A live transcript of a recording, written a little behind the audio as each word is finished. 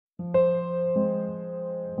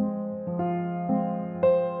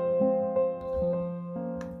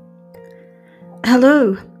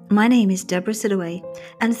Hello, my name is Deborah Sidaway,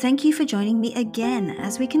 and thank you for joining me again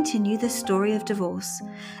as we continue the story of divorce,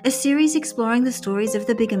 a series exploring the stories of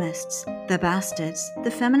the bigamists, the bastards,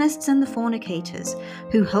 the feminists, and the fornicators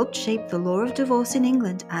who helped shape the law of divorce in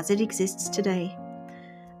England as it exists today.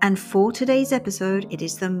 And for today's episode, it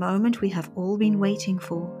is the moment we have all been waiting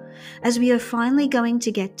for, as we are finally going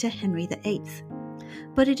to get to Henry VIII.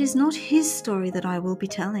 But it is not his story that I will be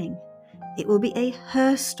telling. It will be a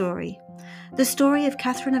her story. The story of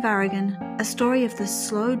Catherine of Aragon, a story of the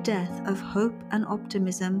slow death of hope and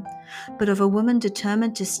optimism, but of a woman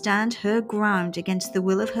determined to stand her ground against the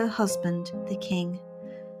will of her husband, the king.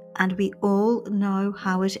 And we all know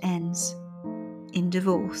how it ends. In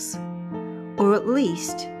divorce. Or at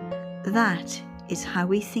least, that is how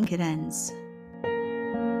we think it ends.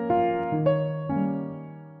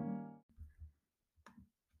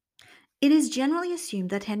 It is generally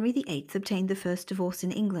assumed that Henry VIII obtained the first divorce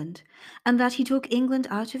in England, and that he took England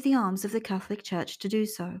out of the arms of the Catholic Church to do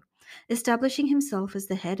so, establishing himself as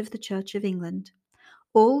the head of the Church of England,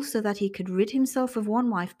 all so that he could rid himself of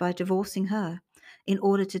one wife by divorcing her, in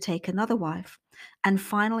order to take another wife, and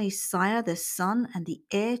finally sire the son and the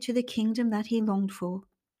heir to the kingdom that he longed for.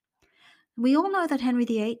 We all know that Henry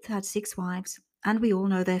VIII had 6 wives, and we all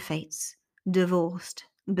know their fates. Divorced,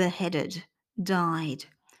 beheaded, died,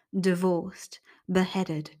 divorced,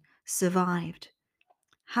 beheaded, survived.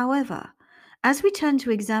 However, as we turn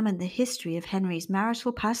to examine the history of Henry's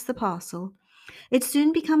marital pass the parcel, it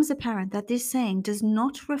soon becomes apparent that this saying does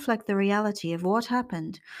not reflect the reality of what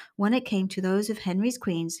happened when it came to those of Henry's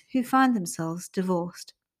queens who found themselves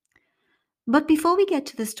divorced. But before we get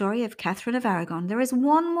to the story of Catherine of Aragon, there is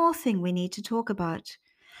one more thing we need to talk about.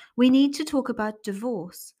 We need to talk about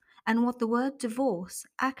divorce and what the word divorce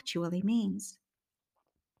actually means.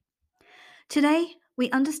 Today,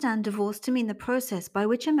 we understand divorce to mean the process by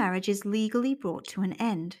which a marriage is legally brought to an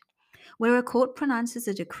end, where a court pronounces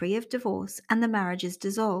a decree of divorce and the marriage is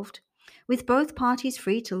dissolved, with both parties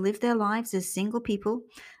free to live their lives as single people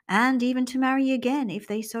and even to marry again if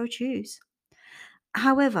they so choose.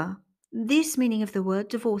 However, this meaning of the word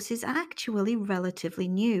divorce is actually relatively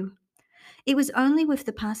new. It was only with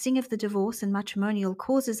the passing of the Divorce and Matrimonial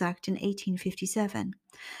Causes Act in 1857,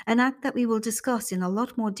 an act that we will discuss in a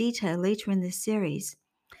lot more detail later in this series,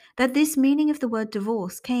 that this meaning of the word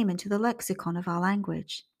divorce came into the lexicon of our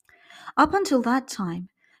language. Up until that time,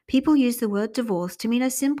 people used the word divorce to mean a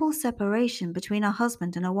simple separation between a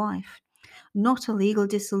husband and a wife, not a legal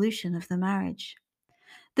dissolution of the marriage.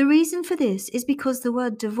 The reason for this is because the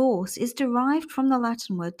word divorce is derived from the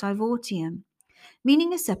Latin word divortium,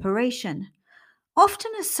 meaning a separation,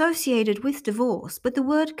 often associated with divorce, but the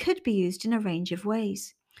word could be used in a range of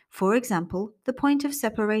ways. For example, the point of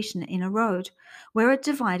separation in a road, where it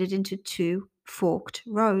divided into 2 forked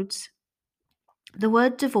roads. The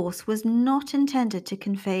word divorce was not intended to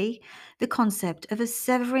convey the concept of a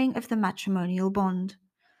severing of the matrimonial bond.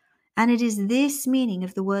 And it is this meaning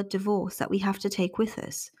of the word divorce that we have to take with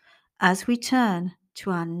us as we turn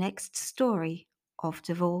to our next story of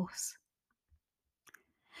divorce.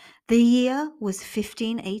 The year was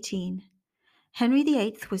 1518. Henry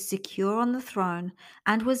VIII was secure on the throne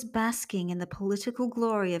and was basking in the political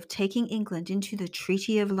glory of taking England into the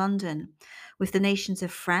Treaty of London, with the nations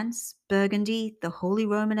of France, Burgundy, the Holy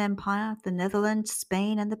Roman Empire, the Netherlands,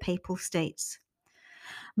 Spain, and the Papal States.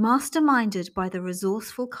 Masterminded by the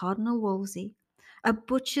resourceful Cardinal Wolsey, a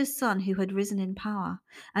butcher's son who had risen in power,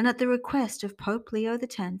 and at the request of Pope Leo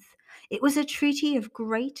X, it was a treaty of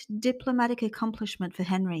great diplomatic accomplishment for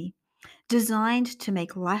Henry, designed to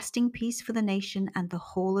make lasting peace for the nation and the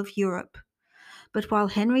whole of Europe. But while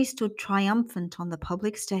Henry stood triumphant on the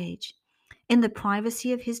public stage, in the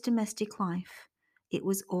privacy of his domestic life, it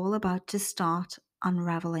was all about to start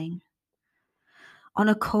unraveling. On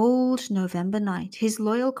a cold November night, his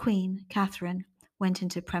loyal queen, Catherine, went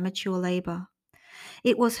into premature labor.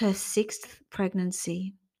 It was her 6th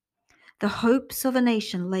pregnancy. The hopes of a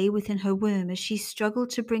nation lay within her womb as she struggled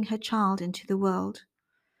to bring her child into the world.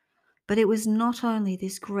 But it was not only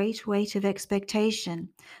this great weight of expectation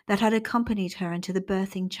that had accompanied her into the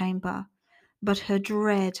birthing chamber, but her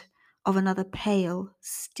dread of another pale,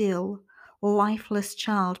 still, lifeless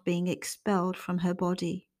child being expelled from her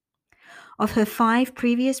body. Of her 5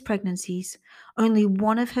 previous pregnancies, only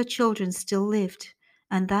one of her children still lived,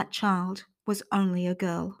 and that child was only a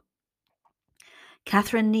girl.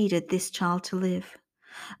 Catherine needed this child to live.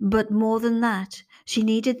 But more than that, she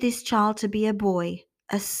needed this child to be a boy,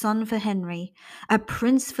 a son for Henry, a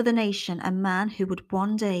prince for the nation, a man who would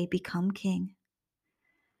one day become king.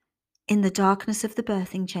 In the darkness of the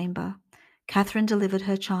birthing chamber, Catherine delivered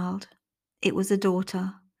her child. It was a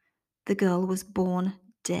daughter. The girl was born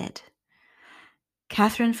dead.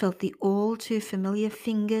 Catherine felt the all too familiar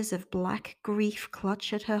fingers of black grief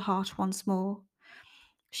clutch at her heart once more.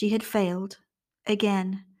 She had failed,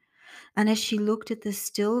 again, and as she looked at the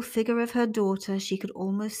still figure of her daughter, she could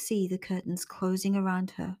almost see the curtains closing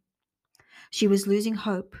around her. She was losing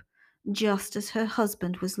hope, just as her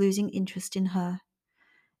husband was losing interest in her.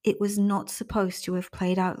 It was not supposed to have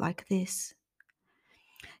played out like this.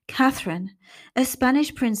 Catherine, a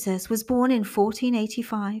Spanish princess, was born in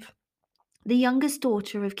 1485. The youngest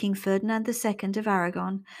daughter of King Ferdinand II of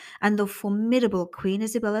Aragon and the formidable Queen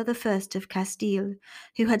Isabella I of Castile,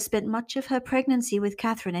 who had spent much of her pregnancy with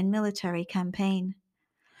Catherine in military campaign.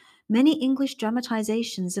 Many English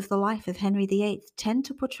dramatizations of the life of Henry VIII tend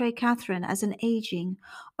to portray Catherine as an aging,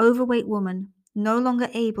 overweight woman, no longer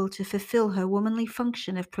able to fulfill her womanly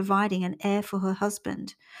function of providing an heir for her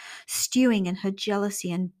husband, stewing in her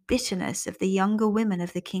jealousy and bitterness of the younger women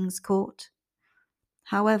of the king's court.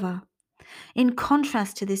 However, in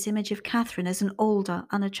contrast to this image of Catherine as an older,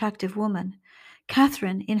 unattractive woman,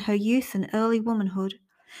 Catherine, in her youth and early womanhood,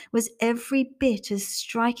 was every bit as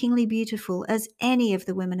strikingly beautiful as any of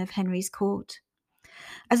the women of Henry's court.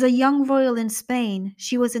 As a young royal in Spain,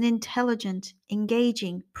 she was an intelligent,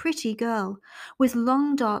 engaging, pretty girl with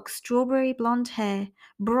long dark strawberry blonde hair,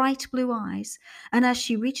 bright blue eyes, and as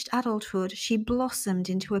she reached adulthood, she blossomed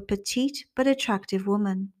into a petite but attractive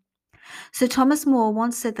woman. Sir Thomas More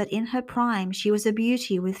once said that in her prime she was a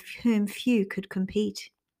beauty with whom few could compete.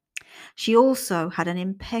 She also had an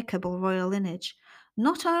impeccable royal lineage,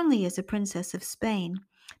 not only as a princess of Spain,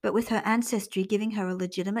 but with her ancestry giving her a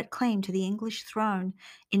legitimate claim to the English throne,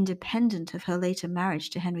 independent of her later marriage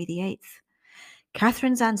to Henry VIII.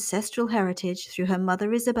 Catherine's ancestral heritage through her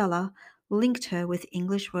mother Isabella linked her with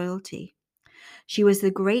English royalty. She was the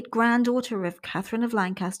great-granddaughter of Catherine of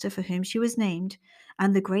Lancaster, for whom she was named,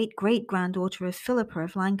 and the great-great-granddaughter of Philippa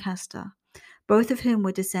of Lancaster, both of whom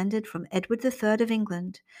were descended from Edward III of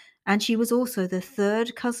England, and she was also the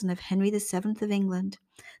third cousin of Henry VII of England,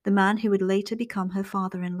 the man who would later become her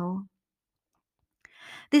father-in-law.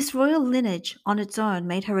 This royal lineage on its own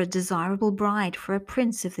made her a desirable bride for a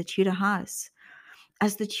prince of the Tudor house,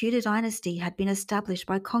 as the Tudor dynasty had been established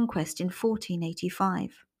by conquest in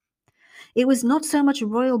 1485. It was not so much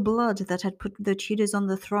royal blood that had put the Tudors on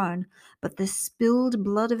the throne, but the spilled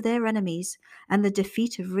blood of their enemies, and the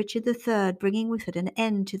defeat of Richard III bringing with it an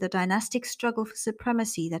end to the dynastic struggle for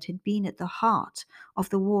supremacy that had been at the heart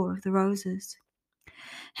of the War of the Roses.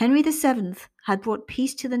 Henry VII had brought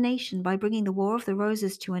peace to the nation by bringing the War of the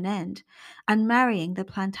Roses to an end and marrying the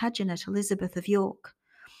Plantagenet Elizabeth of York.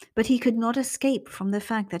 But he could not escape from the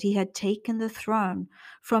fact that he had taken the throne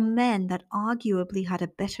from men that arguably had a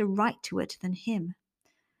better right to it than him.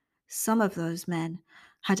 Some of those men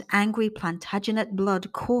had angry Plantagenet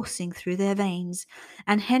blood coursing through their veins,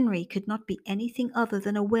 and Henry could not be anything other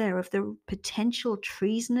than aware of the potential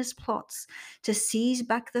treasonous plots to seize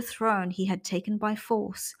back the throne he had taken by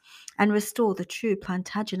force and restore the true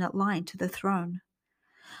Plantagenet line to the throne.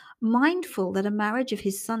 Mindful that a marriage of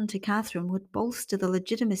his son to Catherine would bolster the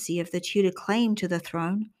legitimacy of the Tudor claim to the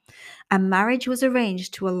throne, a marriage was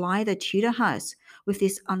arranged to ally the Tudor house with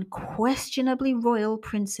this unquestionably royal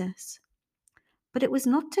princess. But it was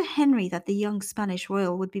not to Henry that the young Spanish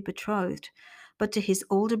royal would be betrothed, but to his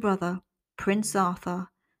older brother, Prince Arthur,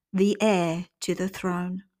 the heir to the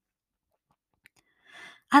throne.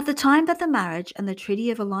 At the time that the marriage and the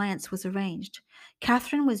Treaty of Alliance was arranged,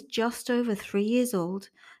 Catherine was just over 3 years old,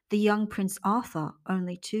 the young Prince Arthur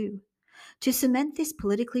only 2. To cement this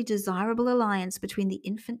politically desirable alliance between the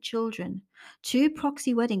infant children, 2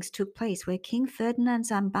 proxy weddings took place where King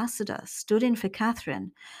Ferdinand's ambassador stood in for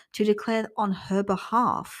Catherine to declare on her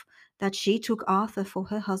behalf that she took Arthur for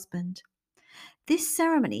her husband. This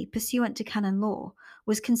ceremony, pursuant to canon law,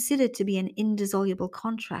 was considered to be an indissoluble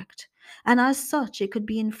contract, and as such it could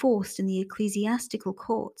be enforced in the ecclesiastical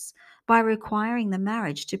courts by requiring the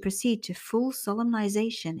marriage to proceed to full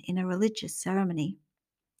solemnization in a religious ceremony.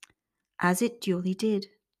 As it duly did.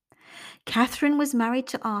 Catherine was married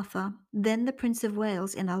to Arthur, then the Prince of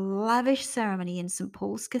Wales, in a lavish ceremony in St.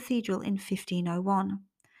 Paul's Cathedral in 1501.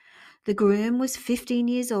 The groom was 15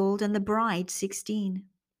 years old and the bride 16.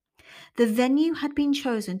 The venue had been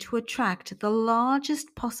chosen to attract the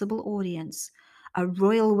largest possible audience, a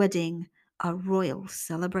royal wedding, a royal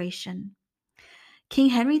celebration. King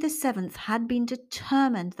Henry VII had been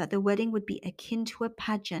determined that the wedding would be akin to a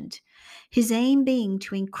pageant, his aim being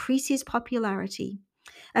to increase his popularity,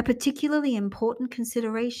 a particularly important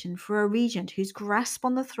consideration for a regent whose grasp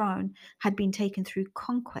on the throne had been taken through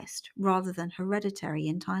conquest rather than hereditary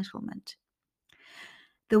entitlement.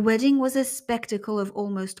 The wedding was a spectacle of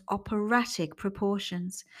almost operatic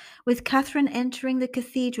proportions, with Catherine entering the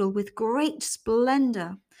cathedral with great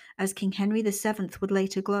splendour, as King Henry VII would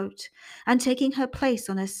later gloat, and taking her place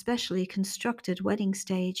on a specially constructed wedding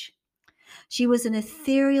stage. She was an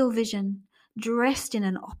ethereal vision, dressed in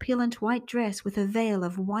an opulent white dress with a veil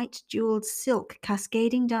of white jewelled silk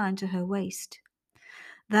cascading down to her waist.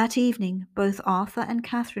 That evening, both Arthur and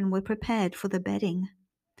Catherine were prepared for the bedding.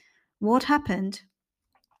 What happened,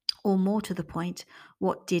 or more to the point,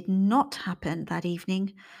 what did not happen that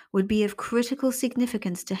evening, would be of critical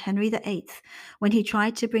significance to Henry VIII when he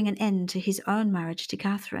tried to bring an end to his own marriage to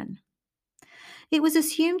Catherine. It was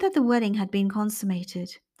assumed that the wedding had been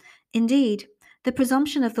consummated. Indeed, the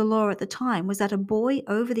presumption of the law at the time was that a boy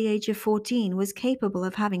over the age of 14 was capable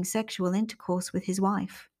of having sexual intercourse with his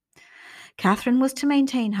wife. Catherine was to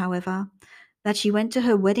maintain, however, that she went to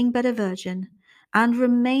her wedding bed a virgin and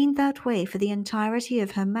remained that way for the entirety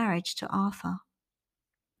of her marriage to Arthur.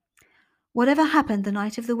 Whatever happened the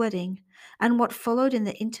night of the wedding, and what followed in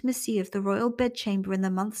the intimacy of the royal bedchamber in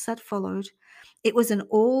the months that followed, it was an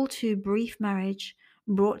all too brief marriage,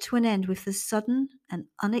 brought to an end with the sudden and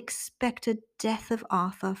unexpected death of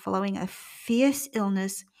Arthur following a fierce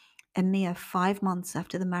illness a mere 5 months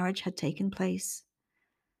after the marriage had taken place.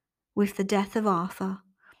 With the death of Arthur,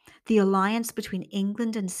 the alliance between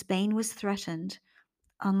England and Spain was threatened,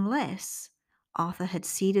 unless Arthur had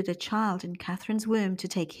seeded a child in Catherine's womb to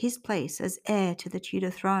take his place as heir to the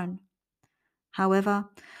Tudor throne. However,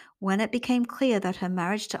 when it became clear that her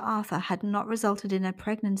marriage to Arthur had not resulted in a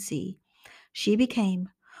pregnancy, she became,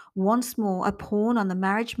 once more, a pawn on the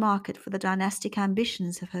marriage market for the dynastic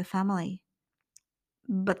ambitions of her family.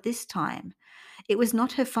 But this time, it was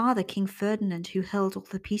not her father, King Ferdinand, who held all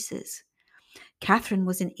the pieces. Catherine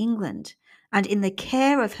was in England and in the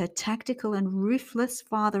care of her tactical and ruthless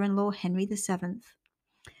father-in-law Henry VII.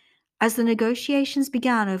 As the negotiations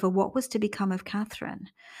began over what was to become of Catherine,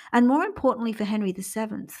 and more importantly for Henry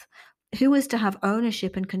VII, who was to have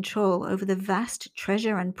ownership and control over the vast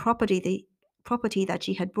treasure and property that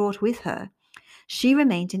she had brought with her, she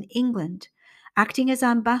remained in England, acting as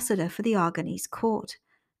ambassador for the Aragonese court,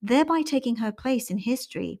 thereby taking her place in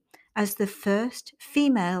history as the first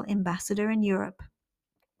female ambassador in Europe.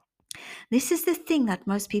 This is the thing that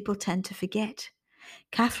most people tend to forget.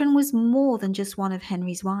 Catherine was more than just one of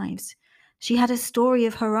Henry's wives. She had a story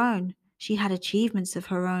of her own. She had achievements of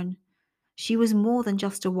her own. She was more than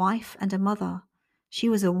just a wife and a mother. She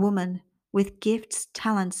was a woman with gifts,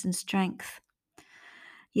 talents, and strength.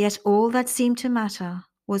 Yet all that seemed to matter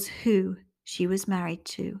was who she was married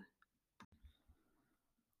to.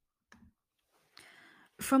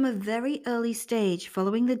 From a very early stage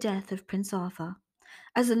following the death of Prince Arthur,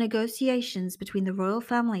 as the negotiations between the royal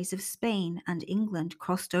families of Spain and England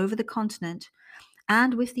crossed over the continent,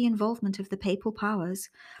 and with the involvement of the papal powers,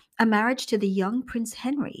 a marriage to the young Prince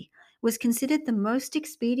Henry was considered the most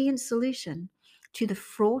expedient solution to the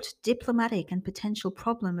fraught diplomatic and potential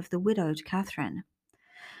problem of the widowed Catherine.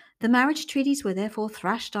 The marriage treaties were therefore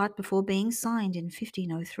thrashed out before being signed in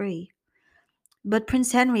 1503. But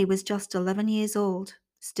Prince Henry was just 11 years old,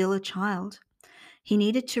 still a child. He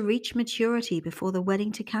needed to reach maturity before the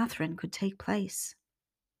wedding to Catherine could take place.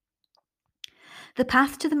 The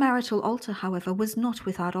path to the marital altar, however, was not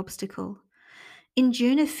without obstacle. In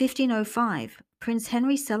June of 1505, Prince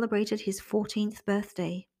Henry celebrated his 14th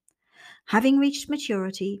birthday. Having reached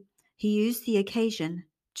maturity, he used the occasion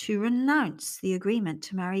to renounce the agreement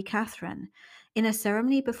to marry Catherine in a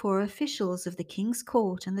ceremony before officials of the King's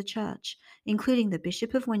Court and the Church, including the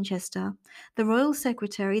Bishop of Winchester, the Royal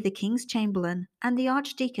Secretary, the King's Chamberlain, and the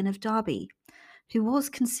Archdeacon of Derby, who was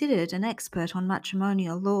considered an expert on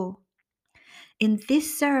matrimonial law. In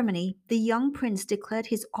this ceremony, the young prince declared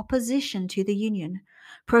his opposition to the union,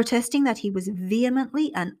 protesting that he was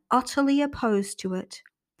vehemently and utterly opposed to it.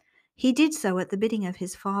 He did so at the bidding of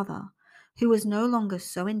his father, who was no longer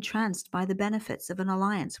so entranced by the benefits of an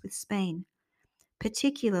alliance with Spain,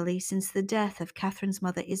 particularly since the death of Catherine's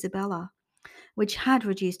mother Isabella, which had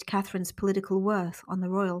reduced Catherine's political worth on the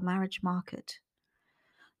royal marriage market.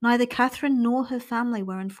 Neither Catherine nor her family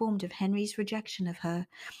were informed of Henry's rejection of her,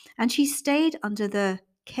 and she stayed under the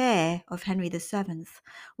care of Henry VII,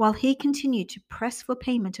 while he continued to press for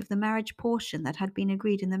payment of the marriage portion that had been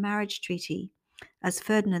agreed in the marriage treaty, as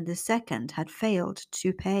Ferdinand II had failed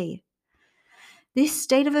to pay. This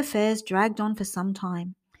state of affairs dragged on for some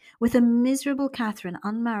time, with a miserable Catherine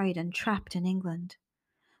unmarried and trapped in England.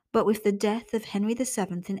 But with the death of Henry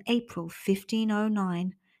VII in April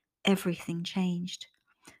 1509, everything changed.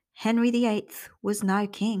 Henry VIII was now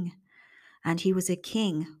king, and he was a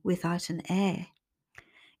king without an heir.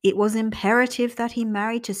 It was imperative that he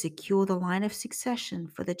married to secure the line of succession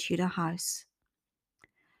for the Tudor house.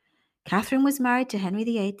 Catherine was married to Henry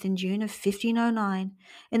VIII in June of 1509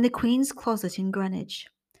 in the Queen's Closet in Greenwich.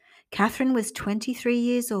 Catherine was 23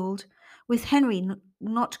 years old, with Henry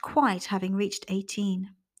not quite having reached 18.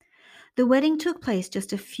 The wedding took place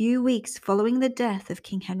just a few weeks following the death of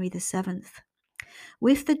King Henry VII.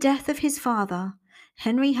 With the death of his father,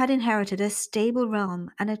 Henry had inherited a stable realm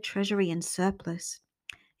and a treasury in surplus.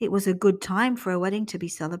 It was a good time for a wedding to be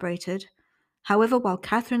celebrated. However, while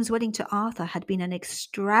Catherine's wedding to Arthur had been an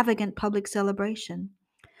extravagant public celebration,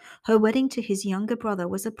 her wedding to his younger brother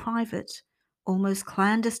was a private, almost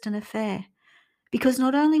clandestine affair, because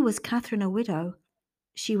not only was Catherine a widow,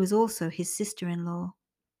 she was also his sister-in-law.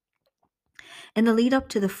 In the lead up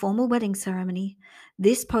to the formal wedding ceremony,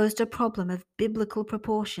 this posed a problem of biblical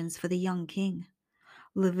proportions for the young king.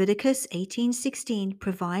 Leviticus 18:16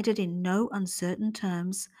 provided in no uncertain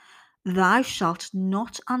terms, "Thou shalt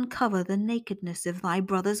not uncover the nakedness of thy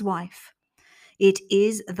brother's wife. It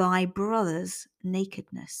is thy brother's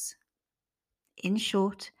nakedness." In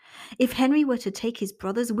short, if Henry were to take his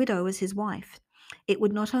brother's widow as his wife, it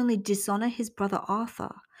would not only dishonor his brother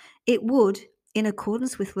Arthur, it would, in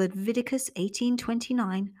accordance with Leviticus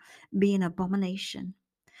 18:29, be an abomination.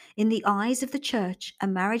 In the eyes of the church, a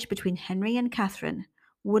marriage between Henry and Catherine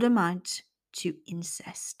would amount to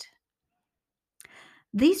incest.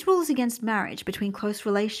 These rules against marriage between close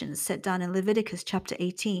relations set down in Leviticus chapter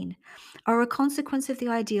 18 are a consequence of the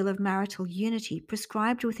ideal of marital unity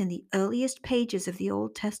prescribed within the earliest pages of the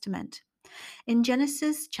Old Testament. In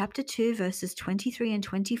Genesis chapter 2 verses 23 and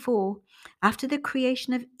 24, after the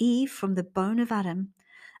creation of Eve from the bone of Adam,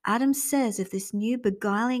 Adam says of this new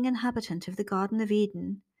beguiling inhabitant of the Garden of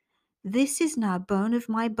Eden, "This is now bone of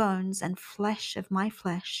my bones and flesh of my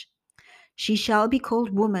flesh. She shall be called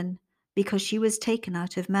woman, because she was taken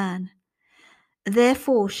out of man.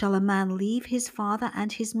 Therefore shall a man leave his father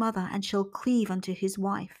and his mother, and shall cleave unto his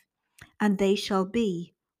wife, and they shall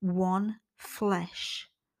be one flesh."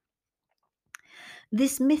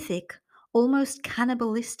 This mythic, almost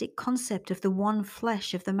cannibalistic concept of the one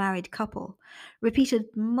flesh of the married couple, repeated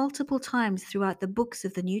multiple times throughout the books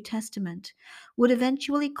of the New Testament, would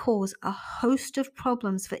eventually cause a host of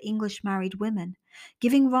problems for English married women,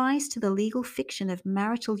 giving rise to the legal fiction of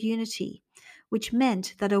marital unity, which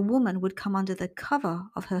meant that a woman would come under the cover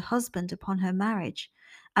of her husband upon her marriage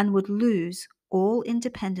and would lose all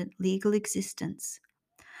independent legal existence.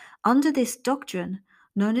 Under this doctrine,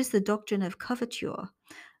 known as the doctrine of coverture,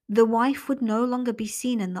 the wife would no longer be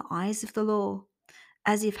seen in the eyes of the law,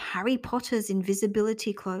 as if Harry Potter's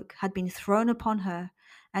invisibility cloak had been thrown upon her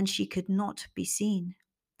and she could not be seen.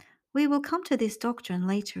 We will come to this doctrine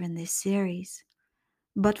later in this series.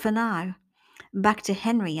 But for now, back to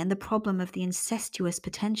Henry and the problem of the incestuous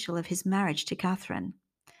potential of his marriage to Catherine.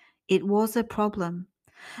 It was a problem,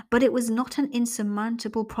 but it was not an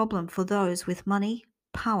insurmountable problem for those with money,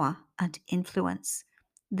 power, and influence.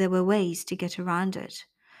 There were ways to get around it.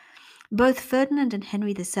 Both Ferdinand and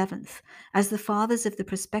Henry VII, as the fathers of the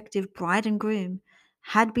prospective bride and groom,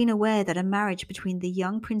 had been aware that a marriage between the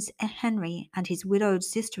young Prince Henry and his widowed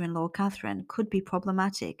sister-in-law Catherine could be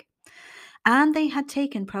problematic, and they had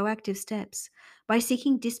taken proactive steps by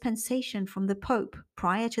seeking dispensation from the Pope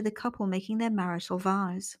prior to the couple making their marital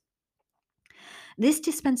vows. This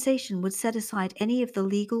dispensation would set aside any of the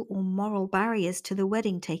legal or moral barriers to the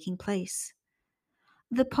wedding taking place.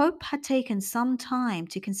 The Pope had taken some time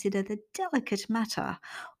to consider the delicate matter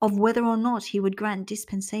of whether or not he would grant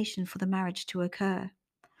dispensation for the marriage to occur.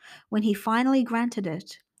 When he finally granted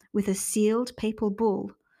it, with a sealed papal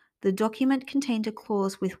bull, the document contained a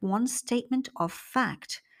clause with one statement of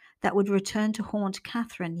fact that would return to haunt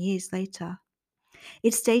Catherine years later.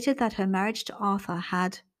 It stated that her marriage to Arthur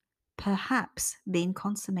had perhaps been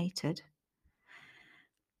consummated.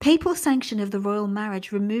 Papal sanction of the royal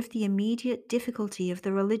marriage removed the immediate difficulty of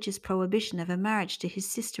the religious prohibition of a marriage to his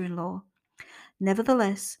sister-in-law.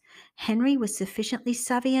 Nevertheless, Henry was sufficiently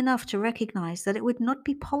savvy enough to recognize that it would not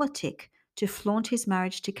be politic to flaunt his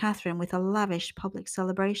marriage to Catherine with a lavish public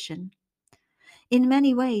celebration. In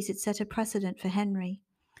many ways, it set a precedent for Henry,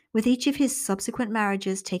 with each of his subsequent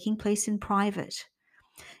marriages taking place in private.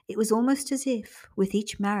 It was almost as if, with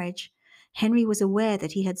each marriage, Henry was aware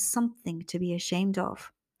that he had something to be ashamed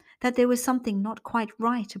of, that there was something not quite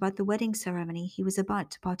right about the wedding ceremony he was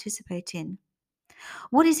about to participate in.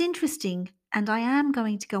 What is interesting, and I am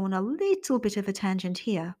going to go on a little bit of a tangent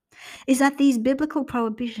here, is that these biblical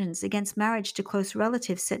prohibitions against marriage to close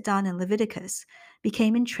relatives set down in Leviticus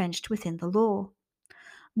became entrenched within the law.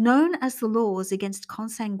 Known as the laws against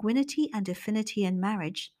consanguinity and affinity in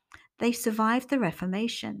marriage, They survived the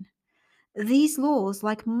Reformation. These laws,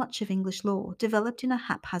 like much of English law, developed in a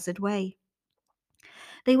haphazard way.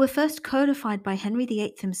 They were first codified by Henry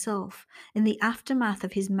VIII himself in the aftermath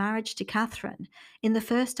of his marriage to Catherine in the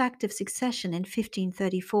First Act of Succession in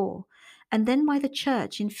 1534, and then by the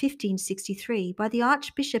Church in 1563 by the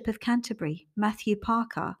Archbishop of Canterbury, Matthew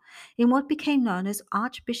Parker, in what became known as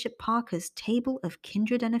Archbishop Parker's Table of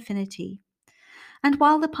Kindred and Affinity. And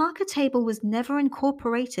while the Parker Table was never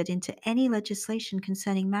incorporated into any legislation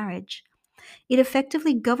concerning marriage, it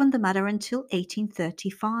effectively governed the matter until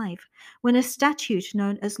 1835, when a statute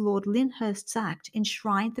known as Lord Lyndhurst's Act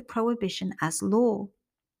enshrined the prohibition as law.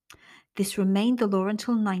 This remained the law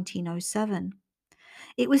until 1907.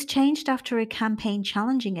 It was changed after a campaign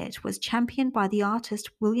challenging it was championed by the artist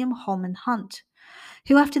William Holman Hunt,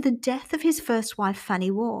 who, after the death of his first wife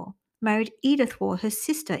Fanny Waugh, married Edith Waugh, her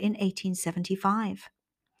sister, in 1875.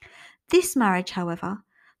 This marriage, however,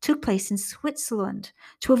 took place in Switzerland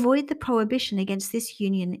to avoid the prohibition against this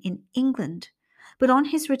union in England. But on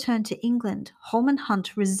his return to England, Holman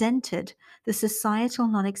Hunt resented the societal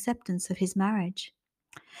non-acceptance of his marriage.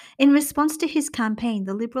 In response to his campaign,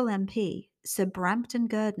 the Liberal MP, Sir Brampton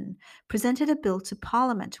Gurdon, presented a bill to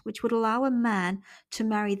Parliament which would allow a man to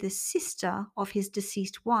marry the sister of his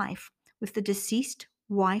deceased wife with the deceased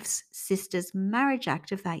wife's sister's marriage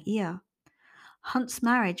act of that year. Hunt's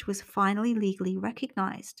marriage was finally legally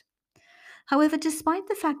recognized. However, despite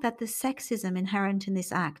the fact that the sexism inherent in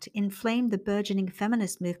this act inflamed the burgeoning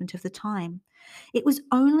feminist movement of the time, it was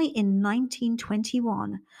only in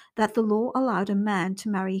 1921 that the law allowed a man to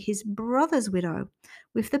marry his brother's widow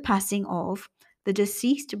with the passing of the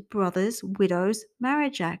Deceased Brothers Widows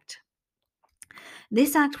Marriage Act.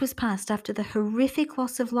 This act was passed after the horrific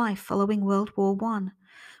loss of life following World War I,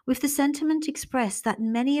 with the sentiment expressed that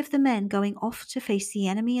many of the men going off to face the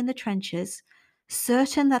enemy in the trenches,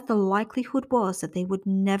 certain that the likelihood was that they would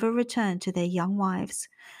never return to their young wives,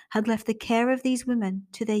 had left the care of these women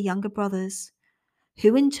to their younger brothers,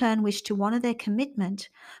 who in turn wished to honour their commitment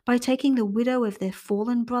by taking the widow of their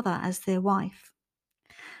fallen brother as their wife.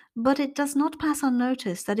 But it does not pass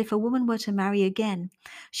unnoticed that if a woman were to marry again,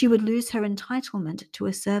 she would lose her entitlement to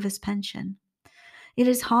a service pension. It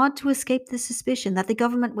is hard to escape the suspicion that the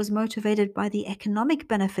government was motivated by the economic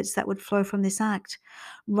benefits that would flow from this act,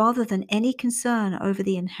 rather than any concern over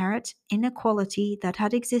the inherent inequality that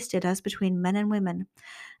had existed as between men and women,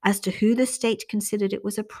 as to who the state considered it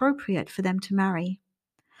was appropriate for them to marry.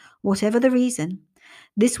 Whatever the reason,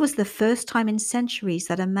 this was the first time in centuries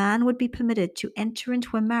that a man would be permitted to enter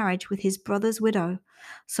into a marriage with his brother's widow,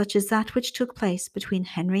 such as that which took place between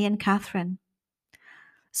Henry and Catherine.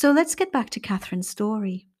 So let's get back to Catherine's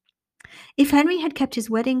story. If Henry had kept his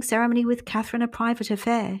wedding ceremony with Catherine a private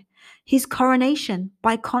affair, his coronation,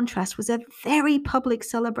 by contrast, was a very public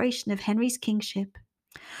celebration of Henry's kingship.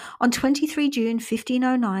 On 23 June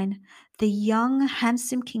 1509, the young,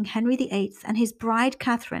 handsome King Henry VIII and his bride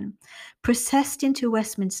Catherine processed into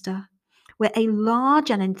Westminster, where a large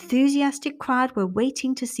and enthusiastic crowd were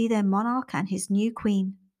waiting to see their monarch and his new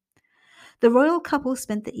queen. The royal couple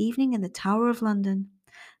spent the evening in the Tower of London,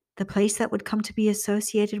 the place that would come to be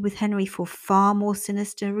associated with Henry for far more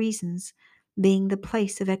sinister reasons, being the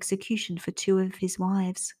place of execution for two of his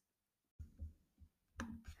wives.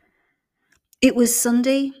 It was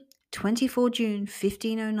Sunday, 24 June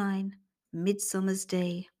 1509, Midsummer's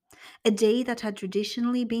Day, a day that had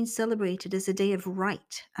traditionally been celebrated as a day of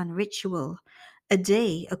rite and ritual, a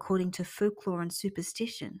day, according to folklore and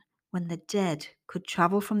superstition, when the dead could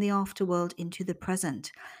travel from the afterworld into the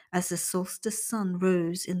present as the solstice sun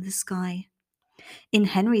rose in the sky. In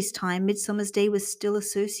Henry's time, Midsummer's Day was still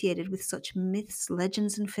associated with such myths,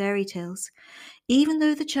 legends, and fairy tales, even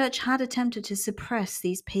though the church had attempted to suppress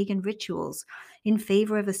these pagan rituals in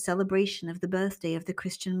favor of a celebration of the birthday of the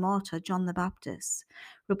Christian martyr John the Baptist,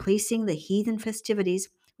 replacing the heathen festivities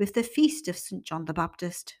with the feast of St. John the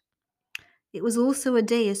Baptist. It was also a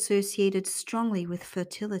day associated strongly with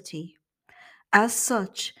fertility. As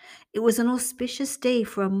such, it was an auspicious day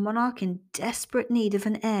for a monarch in desperate need of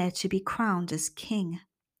an heir to be crowned as king.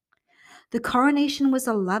 The coronation was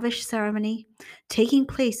a lavish ceremony, taking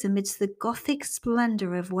place amidst the Gothic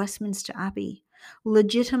splendor of Westminster Abbey,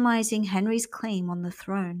 legitimizing Henry's claim on the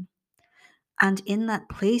throne. And in that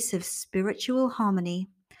place of spiritual harmony,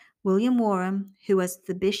 William Warham, who as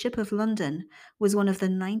the Bishop of London was one of the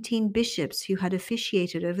 19 bishops who had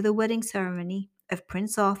officiated over the wedding ceremony of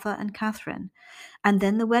Prince Arthur and Catherine, and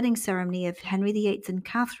then the wedding ceremony of Henry VIII and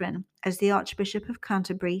Catherine as the Archbishop of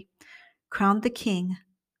Canterbury, crowned the king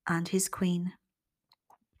and his queen.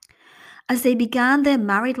 As they began their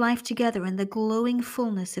married life together in the glowing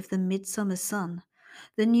fullness of the midsummer sun,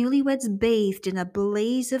 The newlyweds bathed in a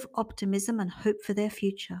blaze of optimism and hope for their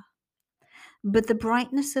future. But the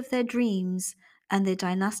brightness of their dreams and their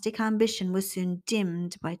dynastic ambition was soon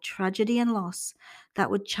dimmed by tragedy and loss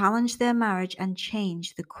that would challenge their marriage and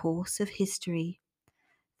change the course of history.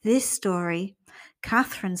 This story,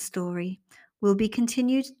 Catherine's story, will be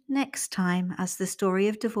continued next time as the story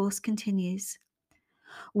of divorce continues.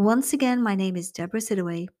 Once again, my name is Deborah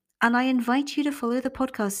Sidaway, and I invite you to follow the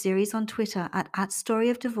podcast series on Twitter at Story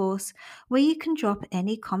of Divorce, where you can drop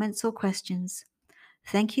any comments or questions.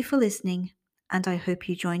 Thank you for listening, and I hope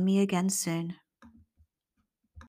you join me again soon.